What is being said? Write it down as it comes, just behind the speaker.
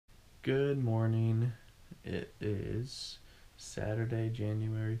Good morning. It is Saturday,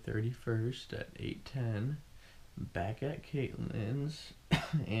 January 31st at 8:10. Back at Caitlin's.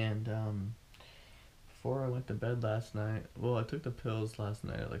 and before I went to bed last night, well, I took the pills last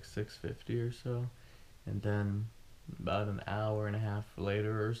night at like 6:50 or so, and then about an hour and a half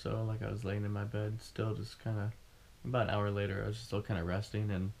later or so, like I was laying in my bed still just kind of about an hour later, I was still kind of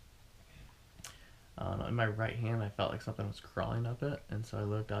resting, and in my right hand, I felt like something was crawling up it, and so I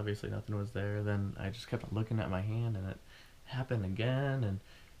looked. Obviously, nothing was there. Then I just kept looking at my hand, and it happened again, and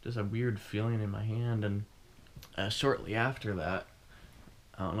just a weird feeling in my hand. And shortly after that,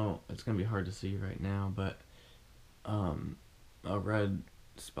 I don't know. It's gonna be hard to see right now, but a red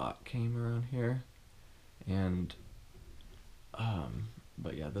spot came around here, and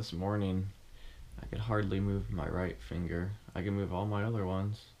but yeah, this morning I could hardly move my right finger. I can move all my other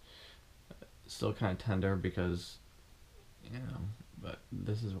ones. Still kind of tender because but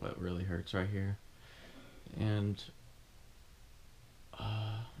this is what really hurts right here. And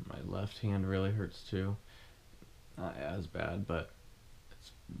my left hand really hurts too. Not as bad, but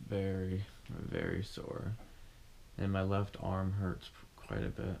it's very, very sore. And my left arm hurts quite a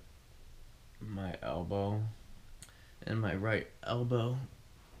bit. My elbow and my right elbow,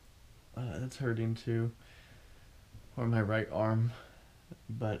 that's hurting too. Or my right arm.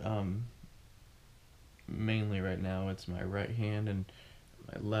 But mainly right now it's my right hand and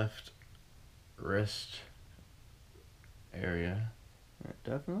my left wrist area. It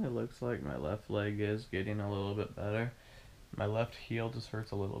definitely looks like my left leg is getting a little bit better. My left heel just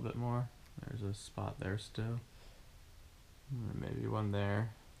hurts a little bit more. There's a spot there still. Maybe one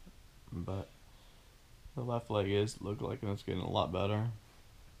there. But the left leg is look like it's getting a lot better.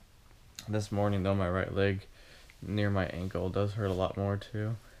 This morning though, my right leg near my ankle does hurt a lot more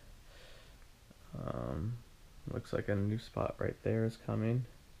too. Looks like a new spot right there is coming.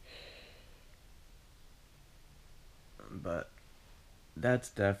 But that's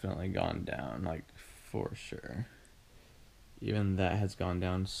definitely gone down, like for sure. Even that has gone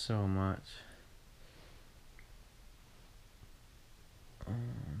down so much.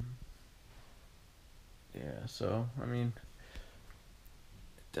 Yeah, so I mean,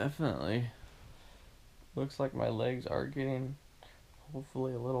 definitely looks like my legs are getting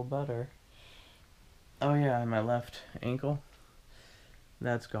hopefully a little better. Oh yeah, and my left ankle,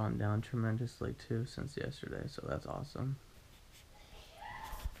 that's gone down tremendously too since yesterday, so that's awesome.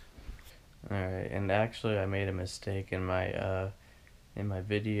 Alright, and actually I made a mistake in my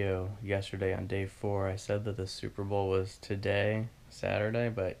video yesterday on day 4. I said that the Super Bowl was today, Saturday,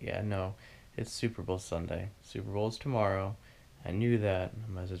 but yeah, no, it's Super Bowl Sunday. Super Bowl is tomorrow. I knew that.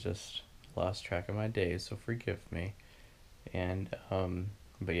 I must have just lost track of my days, so forgive me. And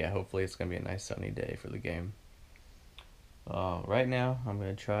but yeah, hopefully it's gonna be a nice sunny day for the game. Right now, I'm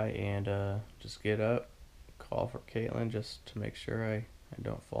gonna try and just get up, call for Caitlin just to make sure I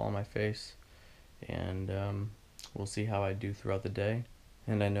don't fall on my face, and we'll see how I do throughout the day.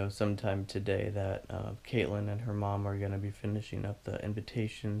 And I know sometime today that Caitlin and her mom are gonna be finishing up the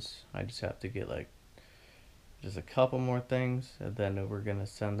invitations. I just have to get like just a couple more things, and then we're gonna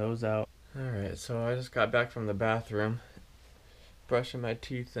send those out. Alright, so I just got back from the bathroom, brushing my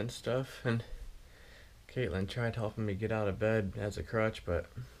teeth and stuff, and Caitlin tried helping me get out of bed as a crutch, but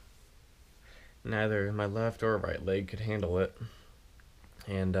neither my left or right leg could handle it.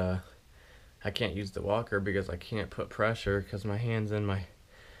 And I can't use the walker because I can't put pressure because my hands and my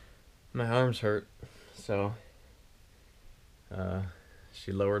arms hurt. So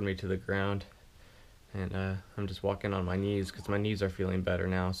she lowered me to the ground, and I'm just walking on my knees because my knees are feeling better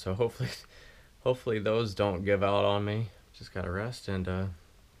now. So hopefully those don't give out on me. Just gotta rest, and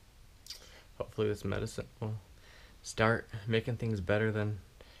hopefully this medicine will start making things better. Than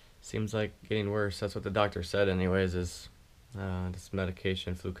seems like getting worse. That's what the doctor said anyways, is this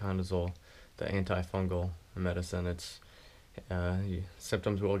medication, fluconazole, the antifungal medicine, it's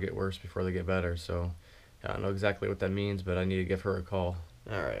symptoms will get worse before they get better. So I don't know exactly what that means, but I need to give her a call.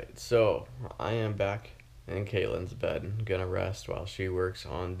 Alright, so I am back in Caitlin's bed, gonna rest while she works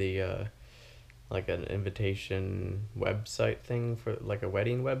on the like an invitation website thing for like a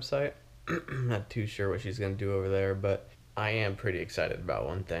wedding website. Not too sure what she's gonna do over there, but I am pretty excited about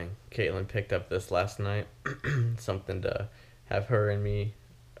one thing. Caitlin picked up this last night, something to have her and me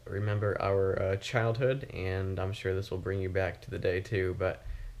remember our childhood, and I'm sure this will bring you back to the day too, but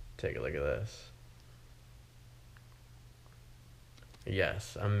take a look at this.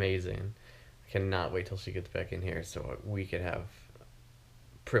 Yes, amazing. I cannot wait till she gets back in here so we could have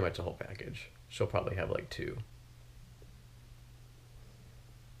pretty much a whole package. She'll probably have like 2.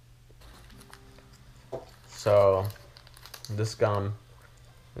 So this gum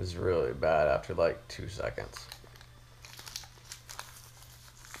is really bad after like 2 seconds.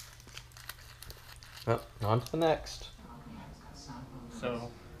 Oh, on to the next. So,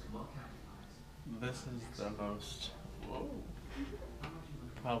 this is the most,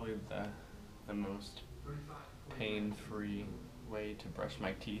 probably the most pain-free way to brush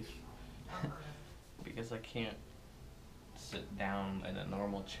my teeth because I can't sit down in a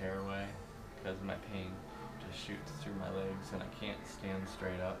normal chair way because my pain just shoots through my legs and I can't stand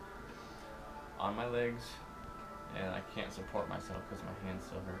straight up on my legs, and I can't support myself because my hand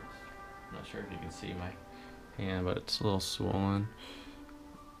still hurts. I'm not sure if you can see my hand, but it's a little swollen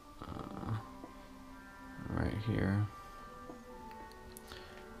right here.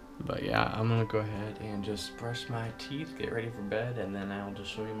 But yeah, I'm gonna go ahead and just brush my teeth, get ready for bed, and then I'll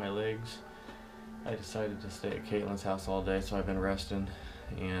just show you my legs. I decided to stay at Caitlin's house all day, so I've been resting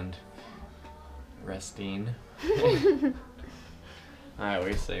and resting. I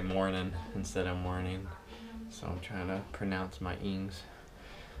always say morning instead of morning, so I'm trying to pronounce my ings.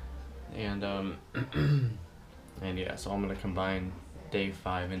 And and yeah, so I'm gonna combine day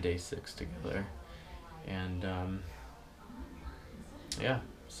 5 and day 6 together, and yeah,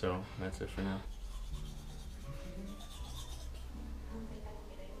 so that's it for now.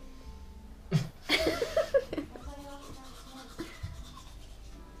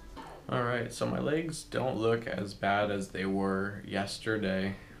 Alright, so my legs don't look as bad as they were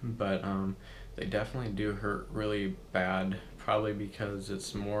yesterday, but they definitely do hurt really bad, probably because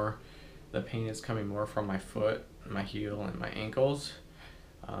it's more, the pain is coming more from my foot, my heel, and my ankles.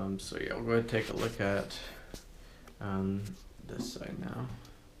 So yeah, we'll go ahead and take a look at this side now.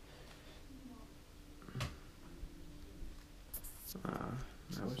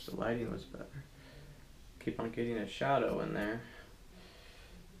 I wish the lighting was better. Keep on getting a shadow in there.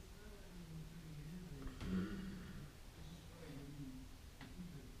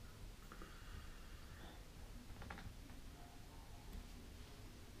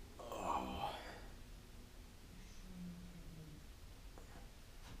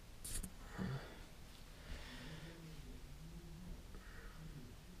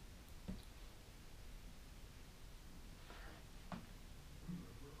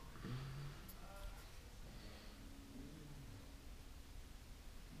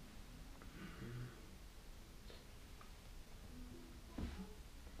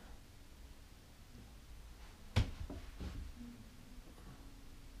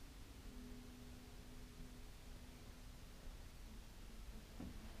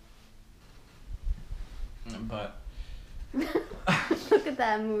 But look at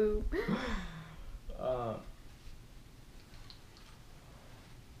that move.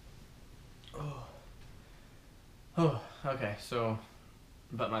 Okay, so,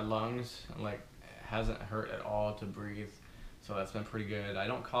 but my lungs, like, hasn't hurt at all to breathe, so that's been pretty good. I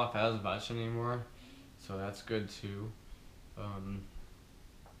don't cough as much anymore, so that's good too.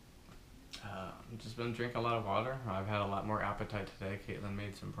 Just been drinking a lot of water. I've had a lot more appetite today. Caitlin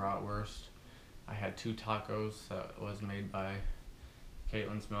made some bratwurst. I had 2 tacos that was made by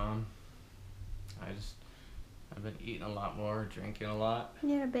Caitlin's mom. I've been eating a lot more, drinking a lot.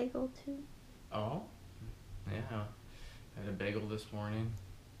 You had a bagel too. Oh, yeah. I had a bagel this morning.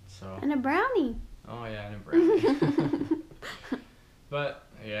 So. And a brownie. Oh yeah, and a brownie. But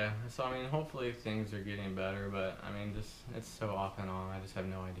yeah, so I mean, hopefully things are getting better. But I mean, just it's so off and on. I just have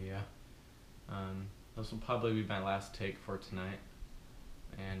no idea. This will probably be my last take for tonight.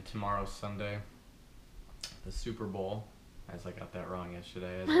 And tomorrow's Sunday, the Super Bowl. As I got that wrong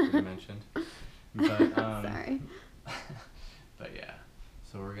yesterday, as I mentioned. But sorry. But yeah,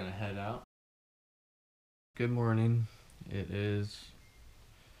 so we're gonna head out. Good morning. It is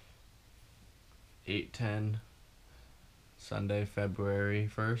 8:10, Sunday, February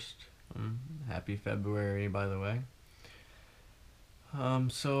 1st. Happy February, by the way.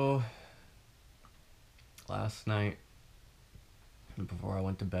 So last night, before I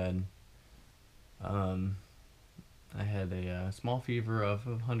went to bed, I had a small fever of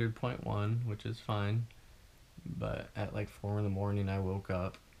 100.1, which is fine. But at like 4 in the morning, I woke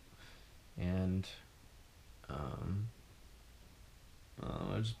up, and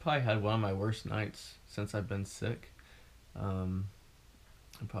I just probably had one of my worst nights since I've been sick.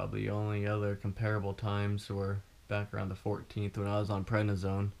 Probably only other comparable times were back around the 14th when I was on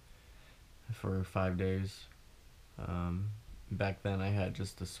prednisone for 5 days. Back then I had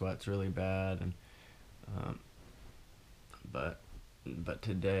just the sweats really bad, and but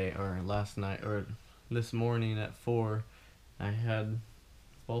today, or last night, or this morning at 4, I had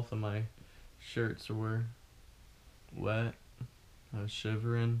both of my shirts were wet. I was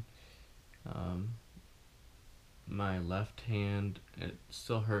shivering. my left hand, it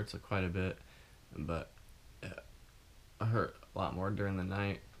still hurts quite a bit, but it hurt a lot more during the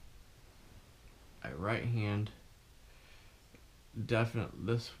night. My right hand, definitely,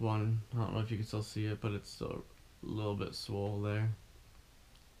 this one, I don't know if you can still see it, but it's still a little bit swole there.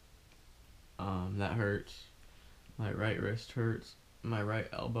 That hurts. My right wrist hurts. My right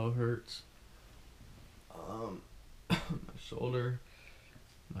elbow hurts. My shoulder,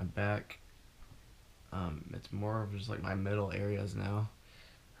 my back. It's more of just like my middle areas now.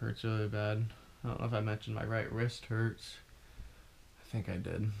 Hurts really bad. I don't know if I mentioned my right wrist hurts. I think I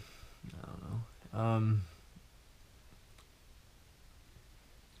did. I don't know.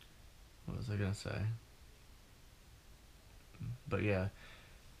 What was I gonna say? But yeah.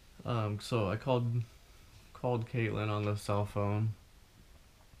 So I called Caitlin on the cell phone,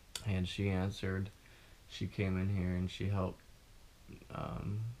 and she answered. She came in here and she helped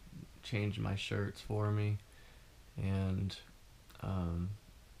change my shirts for me, and I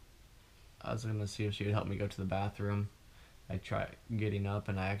was gonna see if she would help me go to the bathroom. I tried getting up,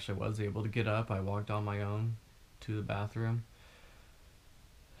 and I actually was able to get up. I walked on my own to the bathroom.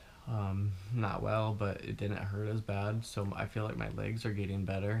 Not well, but it didn't hurt as bad, so I feel like my legs are getting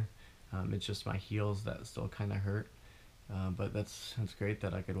better. It's just my heels that still kind of hurt, but it's great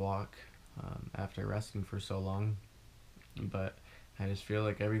that I could walk after resting for so long. But I just feel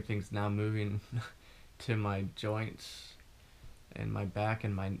like everything's now moving to my joints and my back,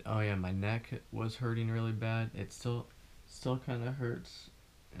 and my neck was hurting really bad. It still kind of hurts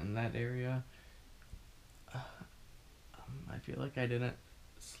in that area. I feel like I didn't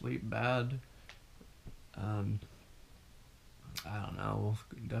sleep bad. I don't know. We'll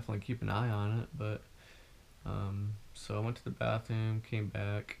definitely keep an eye on it. But so I went to the bathroom, came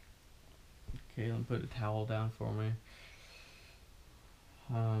back. Caitlin put a towel down for me.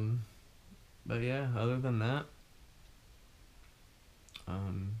 But yeah, other than that,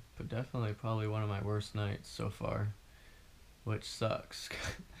 but definitely probably one of my worst nights so far, which sucks,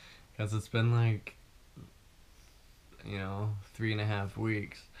 because it's been like, 3.5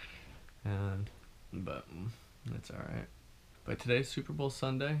 weeks, but it's all right. But today's Super Bowl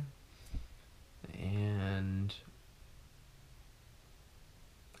Sunday, and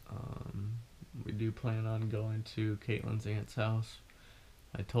we do plan on going to Caitlin's aunt's house.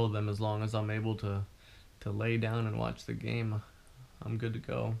 I told them as long as I'm able to lay down and watch the game, I'm good to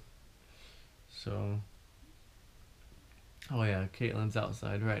go. So, oh yeah, Caitlin's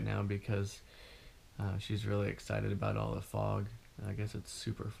outside right now because she's really excited about all the fog. I guess it's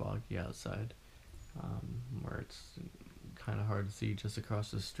super foggy outside, where it's kind of hard to see just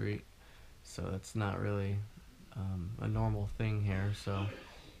across the street. So that's not really a normal thing here. So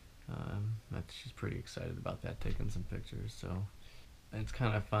she's pretty excited about that, taking some pictures. So it's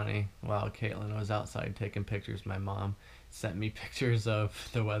kind of funny. While Caitlin was outside taking pictures, my mom sent me pictures of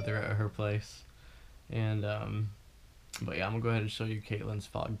the weather at her place. And but yeah, I'm gonna go ahead and show you Caitlin's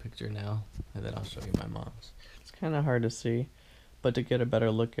fog picture now, and then I'll show you my mom's. It's kind of hard to see, but to get a better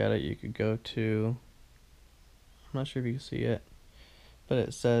look at it, you could go to, I'm not sure if you can see it, but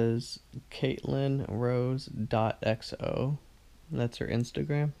it says CaitlinRose.xo. That's her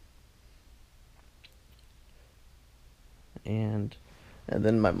Instagram. And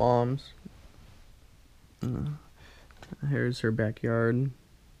then my mom's. Here's her backyard.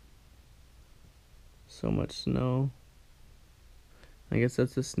 So much snow. I guess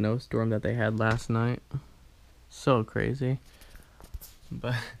that's the snowstorm that they had last night. So crazy.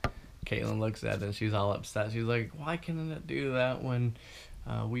 But Caitlin looks at it and she's all upset. She's like, why couldn't it do that when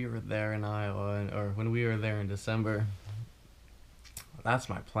we were there in Iowa, or when we were there in December? That's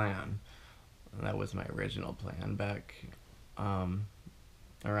my plan. That was my original plan back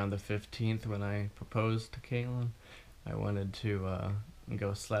around the 15th when I proposed to Caitlin. I wanted to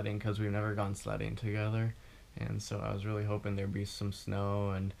go sledding because we've never gone sledding together, and so I was really hoping there'd be some snow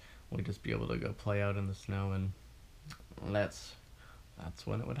and we'd just be able to go play out in the snow, and that's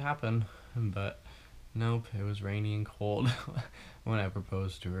when it would happen. But nope, it was rainy and cold when I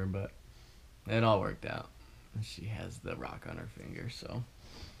proposed to her, but it all worked out. She has the rock on her finger, so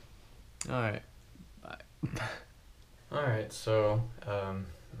alright, bye. Alright, so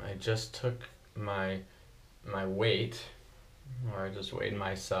I just took my weight, or I just weighed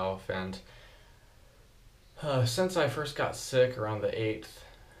myself, and since I first got sick around the 8th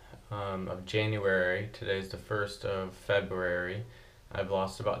of January, today's the 1st of February, I've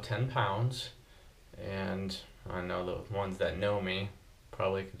lost about 10 pounds, and I know the ones that know me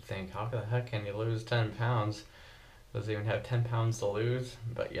probably could think, how the heck can you lose 10 pounds? Doesn't even have 10 pounds to lose,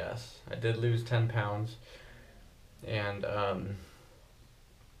 but yes, I did lose 10 pounds, and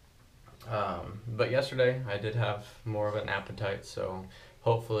But yesterday I did have more of an appetite, so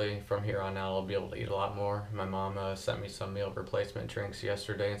hopefully from here on out I'll be able to eat a lot more. My mom sent me some meal replacement drinks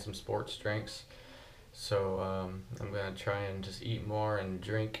yesterday and some sports drinks. So I'm going to try and just eat more and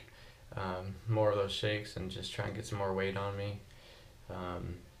drink more of those shakes and just try and get some more weight on me.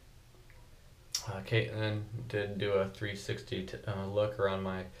 Caitlin did do a 360 look around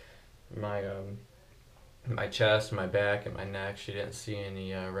my chest, my back, and my neck. She didn't see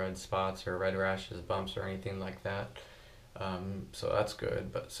any red spots or red rashes, bumps, or anything like that. So that's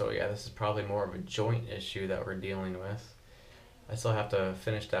good. But so yeah, this is probably more of a joint issue that we're dealing with. I still have to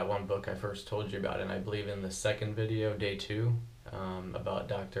finish that one book I first told you about, and I believe in the second video, day 2, about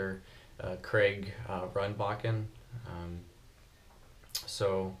Dr. Craig Runbakken.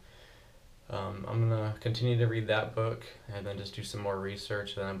 I'm going to continue to read that book and then just do some more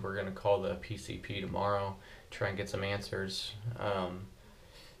research. Then we're going to call the PCP tomorrow, try and get some answers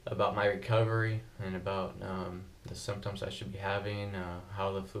about my recovery and about the symptoms I should be having,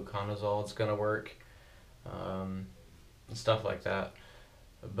 how the fluconazole is going to work, and stuff like that.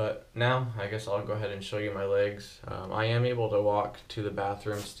 But now I guess I'll go ahead and show you my legs. I am able to walk to the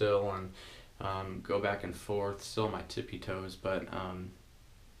bathroom still and go back and forth, still on my tippy toes, but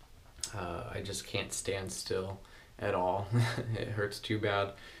I just can't stand still at all. It hurts too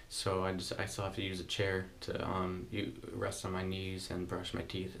bad, so I still have to use a chair to rest on my knees and brush my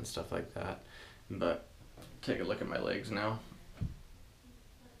teeth and stuff like that. But take a look at my legs now.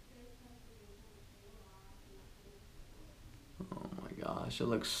 Oh my gosh, it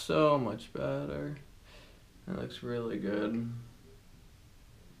looks so much better. It looks really good.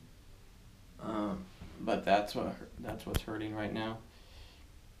 But that's what's hurting right now.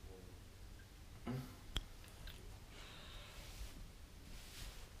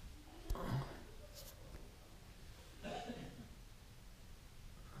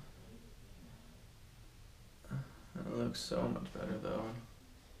 It looks so much better though.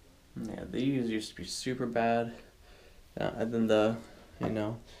 Yeah, these used to be super bad. And then the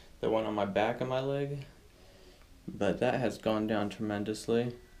one on my back of my leg, but that has gone down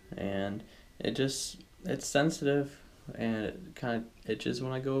tremendously, and it's sensitive and it kind of itches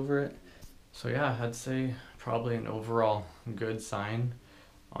when I go over it. So yeah, I'd say probably an overall good sign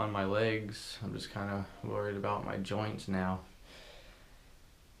on my legs. I'm just kind of worried about my joints now.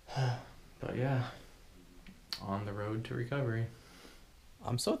 But yeah, on the road to recovery.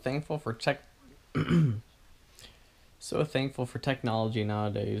 I'm so thankful for technology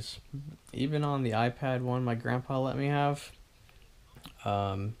nowadays. Even on the iPad one my grandpa let me have,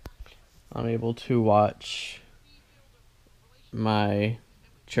 I'm able to watch my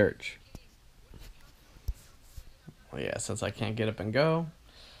church. Well, yeah, since I can't get up and go,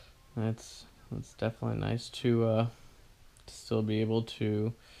 it's definitely nice to still be able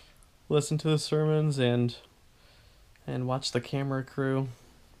to listen to the sermons and watch the camera crew.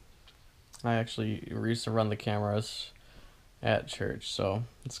 I actually used to run the cameras at church, so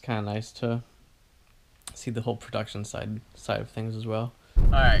it's kind of nice to see the whole production side of things as well.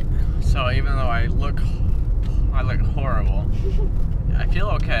 Alright, so even though I look horrible, I feel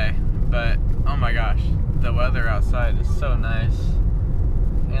okay, but oh my gosh, the weather outside is so nice.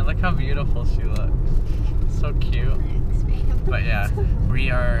 And look how beautiful she looks. So cute. But yeah,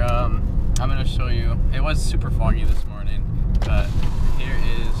 we are, I'm going to show you, it was super foggy this morning, but here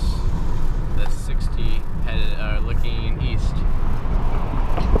is the 60 headed, looking east.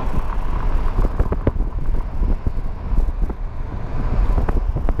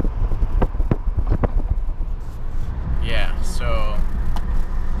 Yeah, so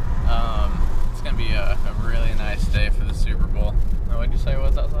it's gonna be a really nice day for the Super Bowl. What did you say it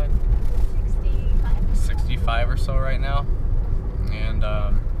was outside? 65 or so right now. And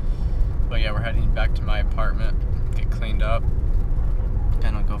but yeah, we're heading back to my apartment, get cleaned up,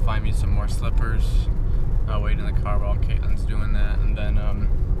 and I'll go find me some more slippers. I'll wait in the car while Caitlin's doing that, and then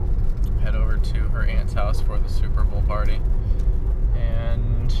head over to her aunt's house for the Super Bowl party.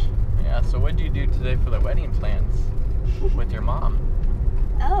 And yeah, so what did you do today for the wedding plans with your mom?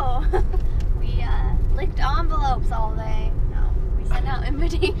 Oh, we licked envelopes all day. No, we sent out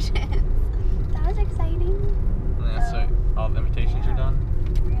invitations. That was exciting. Yeah, so all the invitations are done?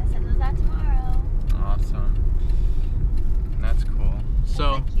 We're gonna send those out tomorrow. Awesome. That's cool.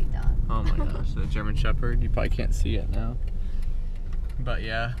 So, That's a cute dog. oh my gosh, the German Shepherd, you probably can't see it now. But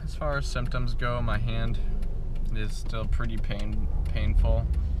yeah, as far as symptoms go, my hand is still pretty painful,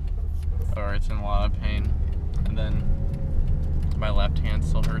 or it's in a lot of pain. And then my left hand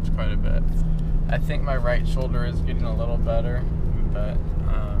still hurts quite a bit. I think my right shoulder is getting a little better, but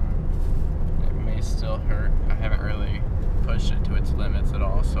it may still hurt. I haven't really pushed it to its limits at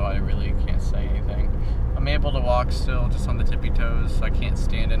all, so I really can't say anything. I'm able to walk still, just on the tippy toes. I can't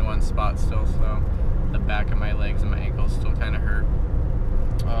stand in one spot still, so the back of my legs and my ankles still kind of hurt.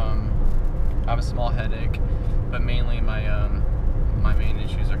 I have a small headache, but mainly my main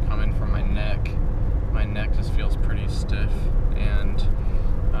issues are coming from my neck. My neck just feels pretty stiff, and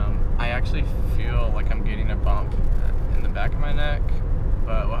I actually feel like I'm getting a bump in the back of my neck,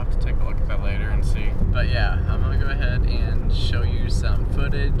 but we'll have to take a look at that later and see. But yeah, I'm gonna go ahead and show you some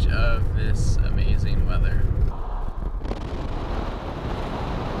footage of this amazing weather.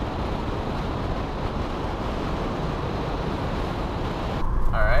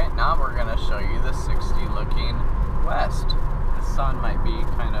 Alright, now we're gonna show you the 60 looking west. The sun might be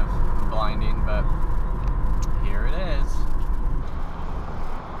kind of blinding, but here it is.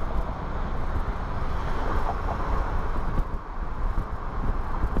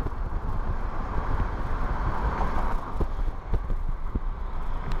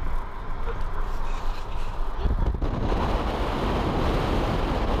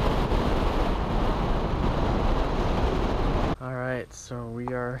 Alright, so we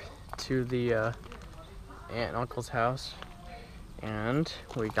are to the aunt and uncle's house, and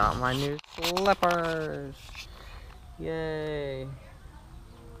we got my new slippers. Yay!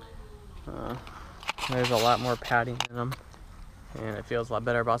 There's a lot more padding in them, and it feels a lot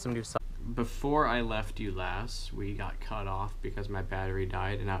better. I bought some new socks. Before I left you last, we got cut off because my battery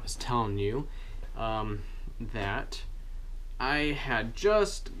died, and I was telling you that I had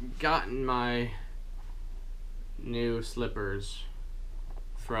just gotten my new slippers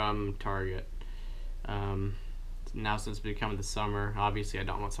from Target. Now since it's becoming the summer, obviously I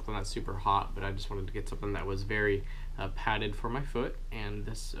don't want something that's super hot, but I just wanted to get something that was very padded for my foot, and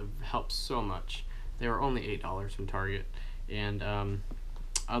this helps so much. They were only $8 from Target, and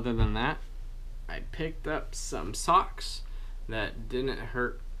other than that, I picked up some socks that didn't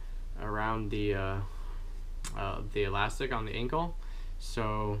hurt around the elastic on the ankle,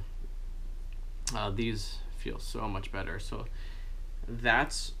 so these feel so much better. So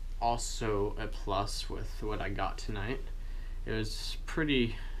that's also a plus with what I got tonight. It was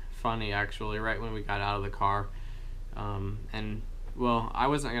pretty funny actually, right when we got out of the car, and well, I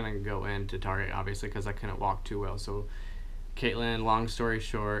wasn't gonna go into Target obviously because I couldn't walk too well. So Caitlin, long story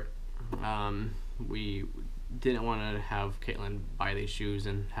short, we didn't want to have Caitlin buy these shoes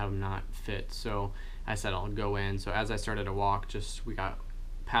and have them not fit, so I said I'll go in. So as I started to walk, we got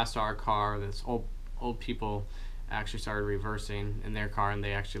past our car, this old people actually started reversing in their car, and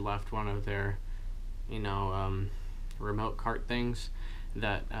they actually left one of their remote cart things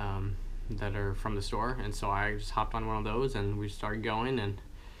that are from the store, and so I just hopped on one of those and we started going. And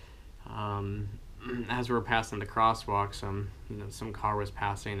as we were passing the crosswalk, some car was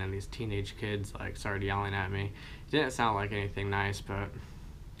passing, and these teenage kids started yelling at me. It didn't sound like anything nice, but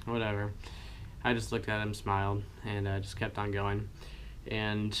whatever. I just looked at them, smiled, and just kept on going.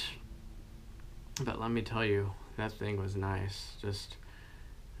 But let me tell you, that thing was nice. Just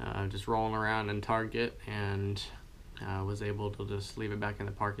rolling around in Target, and was able to just leave it back in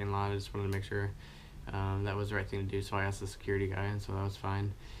the parking lot. I just wanted to make sure that was the right thing to do, so I asked the security guy, and so that was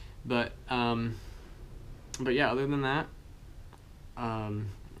fine. But yeah, other than that,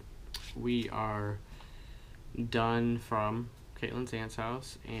 we are done from Caitlin's aunt's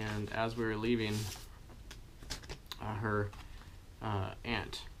house, and as we were leaving, her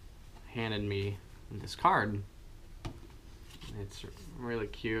aunt handed me this card. It's really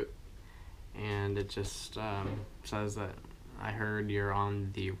cute, and it just says that I heard you're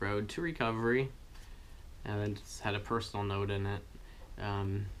on the road to recovery, and then just had a personal note in it,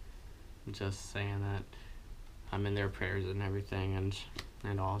 just saying that I'm in their prayers and everything,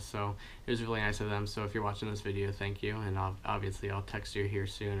 and all. So it was really nice of them. So if you're watching this video, thank you, and obviously I'll text you here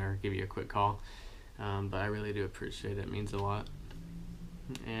soon or give you a quick call, but I really do appreciate it. It means a lot.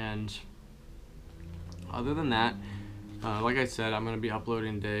 And other than that, like I said, I'm going to be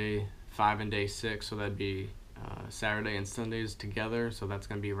uploading day 5 and day 6, so that'd be Saturday and Sundays together, so that's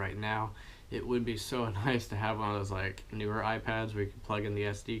going to be right now. It would be so nice to have one of those newer iPads where you can plug in the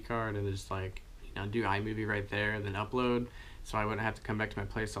SD card and just do iMovie right there, then upload, so I wouldn't have to come back to my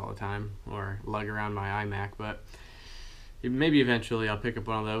place all the time or lug around my iMac. But maybe eventually I'll pick up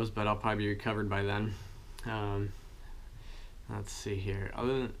one of those, but I'll probably be recovered by then. Let's see here.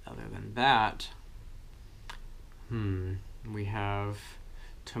 Other than that, we have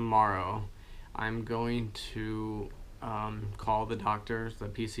tomorrow. I'm going to call the doctors, the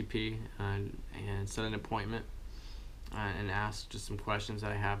PCP, and set an appointment and ask just some questions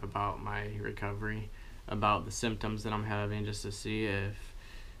that I have about my recovery, about the symptoms that I'm having, just to see if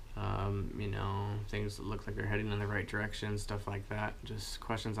You know, things that look like they're heading in the right direction, stuff like that. Just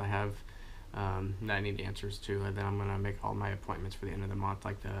questions I have that I need answers to, and then I'm gonna make all my appointments for the end of the month,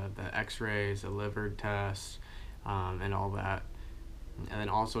 like the X-rays, the liver tests, and all that. And then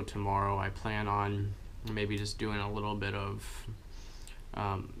also tomorrow, I plan on maybe just doing a little bit of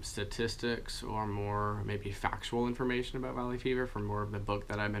statistics or more maybe factual information about valley fever from more of the book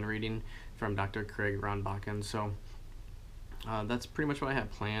that I've been reading from Dr. Craig Ronbachen. So that's pretty much what I have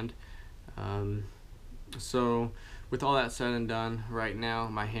planned. So with all that said and done, right now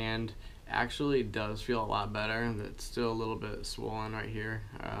my hand actually does feel a lot better. It's still a little bit swollen right here,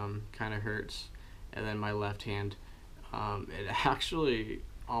 kind of hurts. And then my left hand, it actually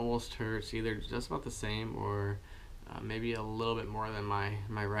almost hurts, either just about the same or maybe a little bit more than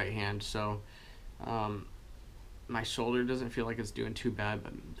my right hand. So my shoulder doesn't feel like it's doing too bad,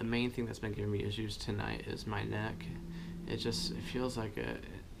 but the main thing that's been giving me issues tonight is my neck. It feels like it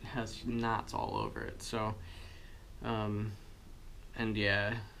has knots all over it. So and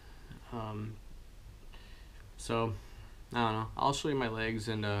yeah, so I don't know, I'll show you my legs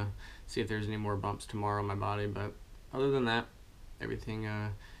and see if there's any more bumps tomorrow on my body, but other than that, everything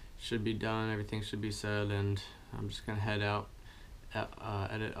should be done, everything should be said, and I'm just gonna head out,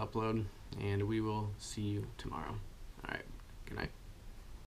 edit, upload, and we will see you tomorrow. Alright, good night.